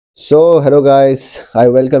Hello guys, I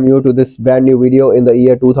welcome you to this brand new video in the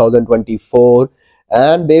year 2024.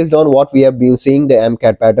 And based on what we have been seeing the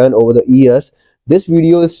AMCAT pattern over the years, this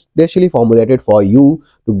video is specially formulated for you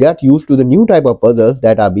to get used to the new type of puzzles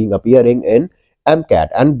that are being appearing in AMCAT.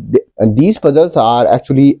 And these puzzles are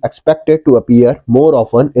actually expected to appear more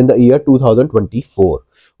often in the year 2024.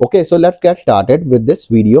 Okay, so let's get started with this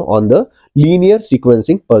video on the linear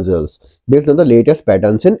sequencing puzzles based on the latest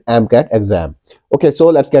patterns in AMCAT exam. Okay, so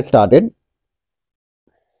let's get started.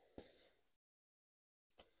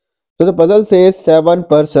 So the puzzle says seven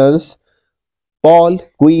persons: Paul,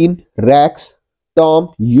 Queen, Rex,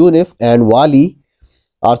 Tom, Unif, and Wally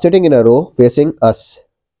are sitting in a row facing us.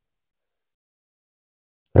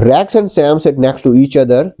 Rex and Sam sit next to each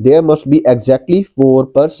other. There must be exactly four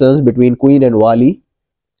persons between Queen and Wally,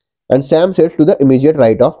 and Sam sits to the immediate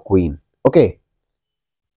right of Queen. Okay,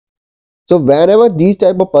 so whenever these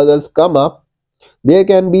type of puzzles come up, there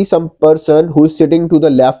can be some person who is sitting to the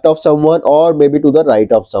left of someone or maybe to the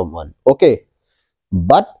right of someone. Okay,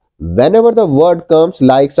 but whenever the word comes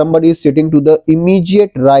like somebody is sitting to the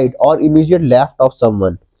immediate right or immediate left of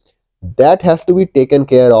someone, that has to be taken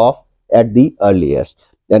care of at the earliest,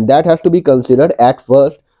 and that has to be considered at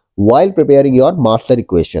first while preparing your master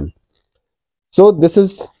equation. So this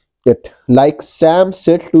is it, like Sam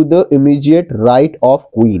sits to the immediate right of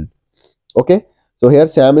Queen. Okay, so here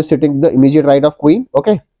Sam is sitting to the immediate right of Queen.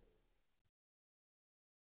 Okay,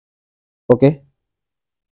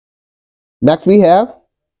 next we have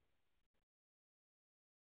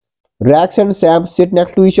Rax and Sam sit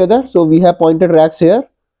next to each other, so we have pointed Rax here.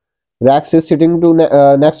 Rax is sitting to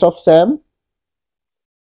next of Sam.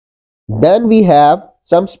 Then we have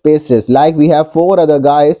some spaces, like we have four other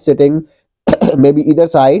guys sitting maybe either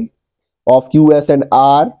side of Q, S, and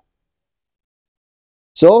R.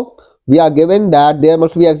 So we are given that there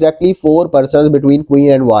must be exactly four persons between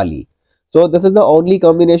Queen and Wali. So this is the only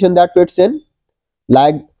combination that fits in,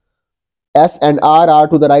 like S and R are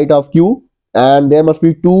to the right of Q, and there must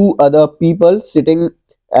be two other people sitting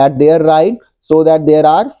at their right, so that there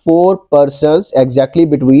are four persons exactly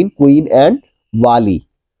between Queen and Wali.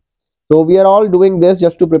 So we are all doing this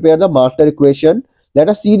just to prepare the master equation. Let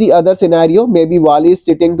us see the other scenario. Maybe Wali is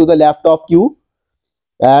sitting to the left of Q,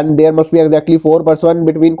 and there must be exactly four persons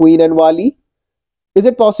between Queen and Wali. Is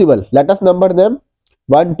it possible? Let us number them.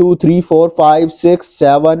 1, 2, 3, 4, 5, 6,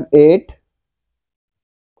 7, 8.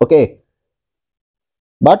 Okay.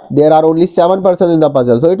 But there are only 7 persons in the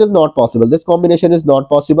puzzle. So it is not possible. This combination is not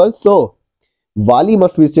possible. So Wali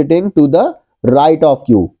must be sitting to the right of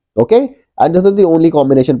Q. Okay. And this is the only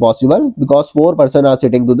combination possible because 4 persons are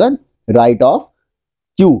sitting to the right of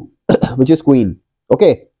Q, which is Queen.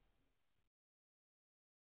 Okay.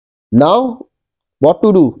 Now what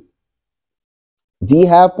to do? We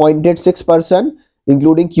have pointed 6 persons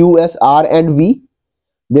including Q, S, R, and V.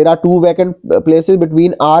 There are two vacant places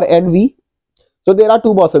between R and V. So there are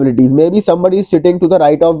two possibilities. Maybe somebody is sitting to the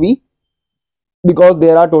right of V, because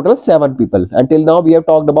there are total 7 people. Until now we have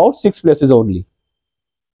talked about 6 places only.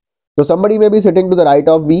 So somebody may be sitting to the right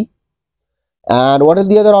of V. And what is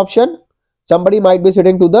the other option? Somebody might be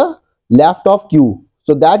sitting to the left of Q.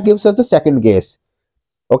 So that gives us the second case.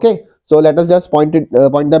 Okay. So let us just point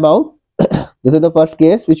them out. This is the first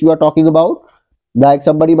case which we are talking about. Like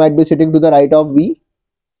somebody might be sitting to the right of V.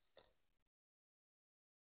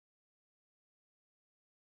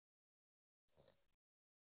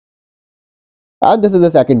 And this is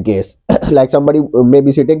the second case. Like somebody may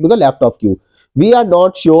be sitting to the left of Q. We are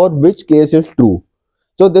not sure which case is true.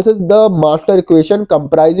 So this is the master equation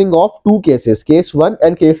comprising of two cases, case 1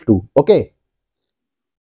 and case 2. Okay.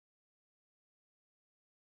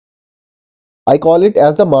 I call it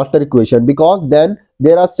as the master equation because then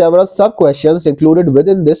there are several sub questions included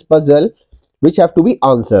within this puzzle which have to be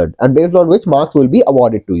answered, and based on which marks will be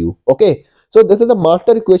awarded to you. Okay. So this is the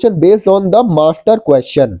master equation based on the master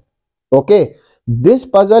question. Okay. This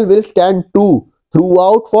puzzle will stand true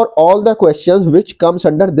throughout for all the questions which comes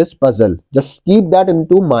under this puzzle. Just keep that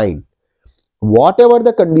into mind. Whatever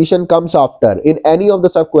the condition comes after in any of the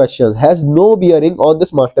sub questions has no bearing on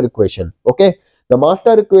this master equation. Okay, the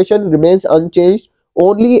master equation remains unchanged.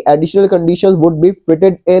 Only additional conditions would be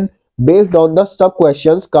fitted in based on the sub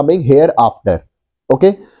questions coming hereafter.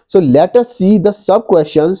 Okay, so let us see the sub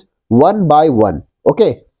questions one by one.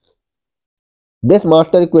 Okay, this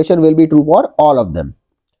master equation will be true for all of them.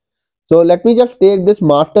 So let me just take this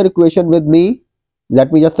master equation with me.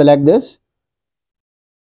 Let me just select this.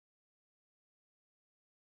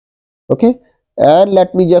 Okay, and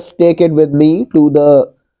let me just take it with me to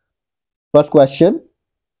the first question.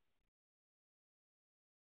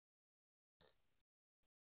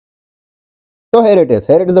 So here it is.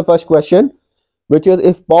 Here it is the first question, which is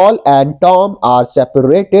if Paul and Tom are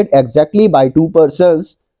separated exactly by two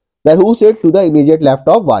persons, then who sits to the immediate left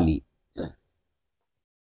of Wali?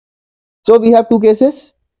 So we have two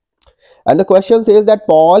cases, and the question says that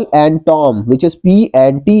Paul and Tom, which is P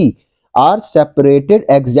and T, are separated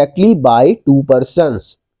exactly by two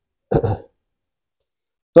persons.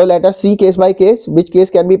 So let us see case by case which case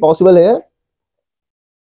can be possible here.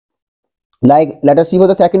 Like let us see for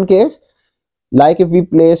the second case. Like if we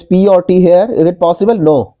place P or T here, is it possible?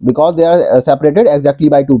 No, because they are separated exactly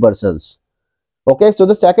by two persons. Okay, so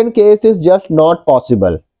the second case is just not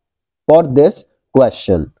possible for this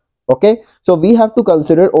question. Okay, so we have to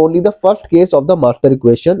consider only the first case of the master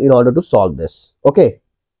equation in order to solve this. Okay,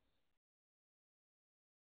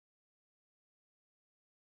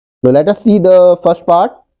 so let us see the first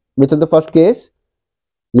part, which is the first case.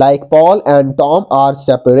 Like Paul and Tom are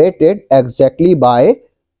separated exactly by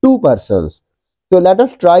two persons. So let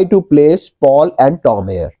us try to place Paul and Tom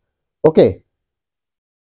here. Okay,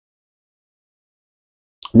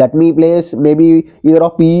 let me place maybe either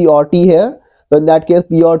of P or T here. So in that case,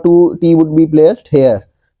 P or T would be placed here.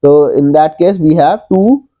 So in that case, we have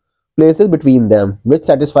two places between them, which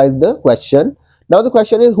satisfies the question. Now the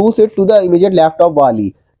question is who sits to the immediate left of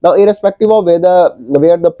Wali? Now irrespective of where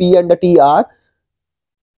the P and the T are,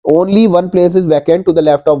 only one place is vacant to the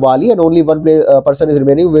left of Wali, and only one person is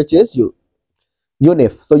remaining, which is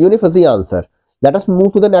Unif. So Unif is the answer. Let us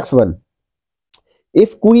move to the next one.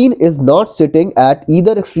 If Queen is not sitting at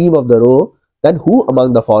either extreme of the row, then who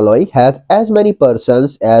among the following has as many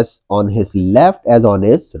persons as on his left as on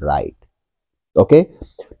his right? Okay.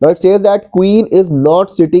 Now it says that Queen is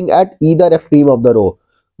not sitting at either extreme of the row.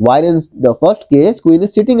 While in the first case, Queen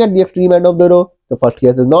is sitting at the extreme end of the row. The first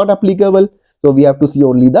case is not applicable. So we have to see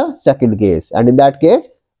only the second case. And in that case,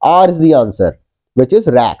 R is the answer, which is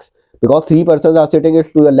racks. Because three persons are sitting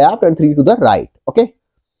to the left and three to the right. Okay.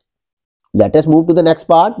 Let us move to the next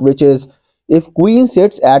part, which is if Queen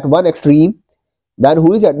sits at one extreme, then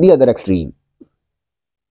who is at the other extreme?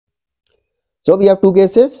 So we have two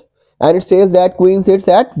cases, and it says that Queen sits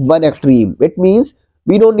at one extreme. It means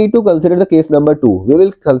we don't need to consider the case number 2. We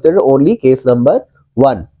will consider only case number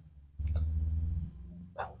 1.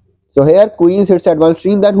 So here Queen sits at one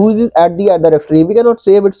extreme, then who is at the other extreme? We cannot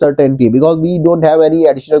say with certainty because we don't have any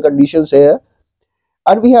additional conditions here.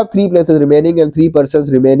 And we have three places remaining and three persons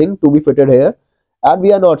remaining to be fitted here. And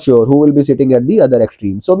we are not sure who will be sitting at the other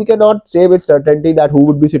extreme. So we cannot say with certainty that who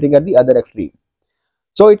would be sitting at the other extreme.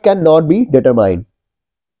 So it cannot be determined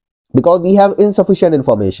because we have insufficient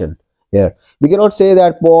information here. We cannot say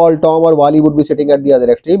that Paul, Tom or Wali would be sitting at the other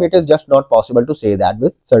extreme. It is just not possible to say that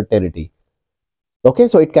with certainty. Okay,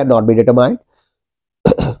 so it cannot be determined.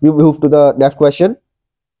 We move to the next question.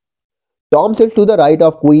 Tom sits to the right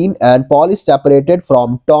of Queen and Paul is separated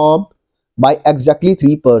from Tom by exactly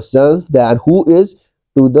three persons. Then who is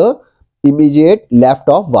to the immediate left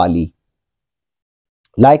of Wali?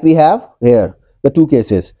 Like we have here the two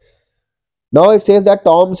cases. Now it says that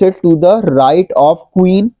Tom sits to the right of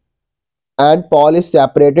Queen and Paul is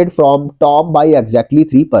separated from Tom by exactly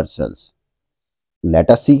three persons.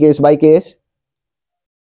 Let us see case by case.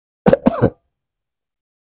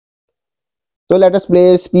 So let us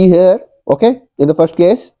place P here, okay, in the first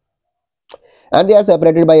case. And they are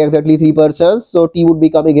separated by exactly three persons. So T would be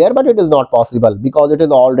coming here, but it is not possible because it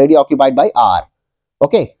is already occupied by R.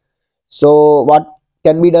 Okay. So what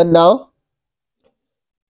can be done now?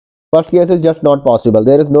 First case is just not possible.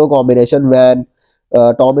 There is no combination when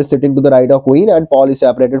Tom is sitting to the right of Queen and Paul is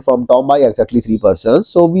separated from Tom by exactly three persons.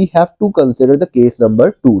 So we have to consider the case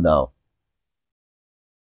number 2 now.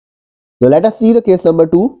 So let us see the case number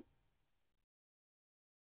 2.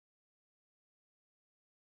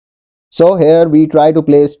 So here we try to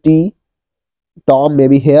place T, Tom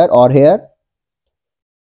maybe here or here.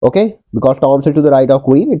 Okay, because Tom sits to the right of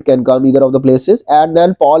Queen, it can come either of the places. And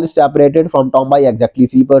then Paul is separated from Tom by exactly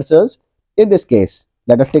three persons. In this case,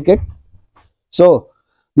 let us take it. So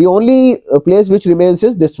the only place which remains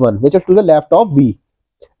is this one, which is to the left of V.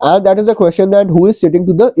 And that is the question that who is sitting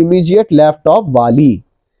to the immediate left of Wali.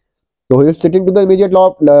 So who is sitting to the immediate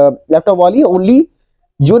left of Wali? Only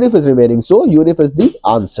Unif is remaining. So Unif is the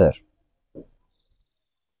answer.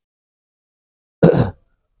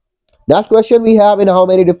 Next question we have, in how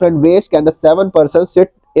many different ways can the 7 persons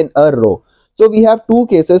sit in a row? So we have two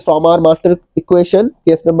cases from our master equation,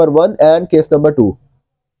 case number 1 and case number 2.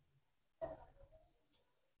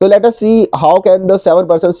 So let us see how can the 7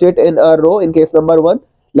 persons sit in a row in case number 1.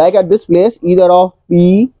 Like at this place, either of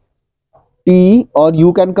P, T or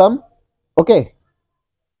U can come. Okay.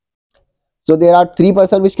 So there are 3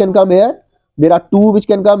 persons which can come here. there are 2 which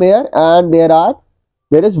can come here, and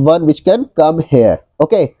there is 1 which can come here.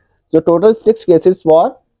 Okay, so total 6 cases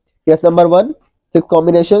for case number 1, 6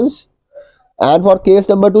 combinations. And for case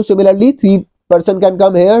number 2, similarly, 3 person can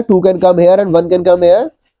come here, 2 can come here, and 1 can come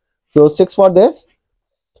here. So 6 for this.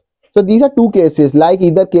 So these are 2 cases, like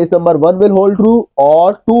either case number 1 will hold true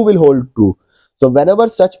or 2 will hold true. So whenever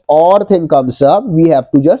such OR thing comes up, we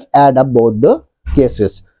have to just add up both the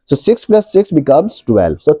cases. So 6 plus 6 becomes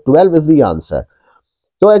 12. So 12 is the answer.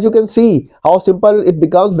 So as you can see how simple it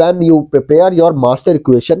becomes when you prepare your master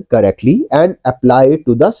equation correctly and apply it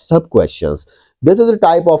to the sub questions. This is the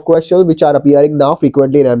type of questions which are appearing now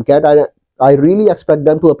frequently in AMCAT. I really expect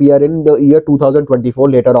them to appear in the year 2024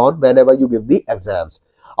 later on whenever you give the exams.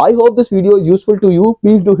 I hope this video is useful to you.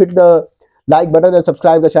 Please do hit the like button and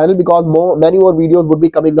subscribe the channel, because many more videos would be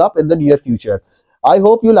coming up in the near future. I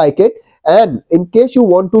hope you like it, and in case you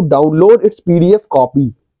want to download its PDF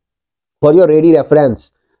copy for your ready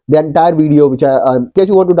reference, the entire video which in case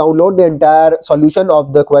you want to download the entire solution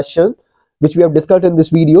of the question which we have discussed in this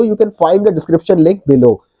video, you can find the description link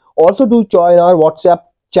below. Also do join our WhatsApp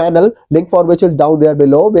channel, link for which is down there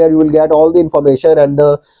below, where you will get all the information and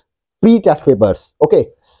the free test papers. Okay,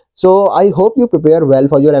 so I hope you prepare well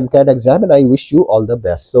for your AMCAT exam, and I wish you all the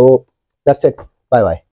best. So that's it. Bye bye.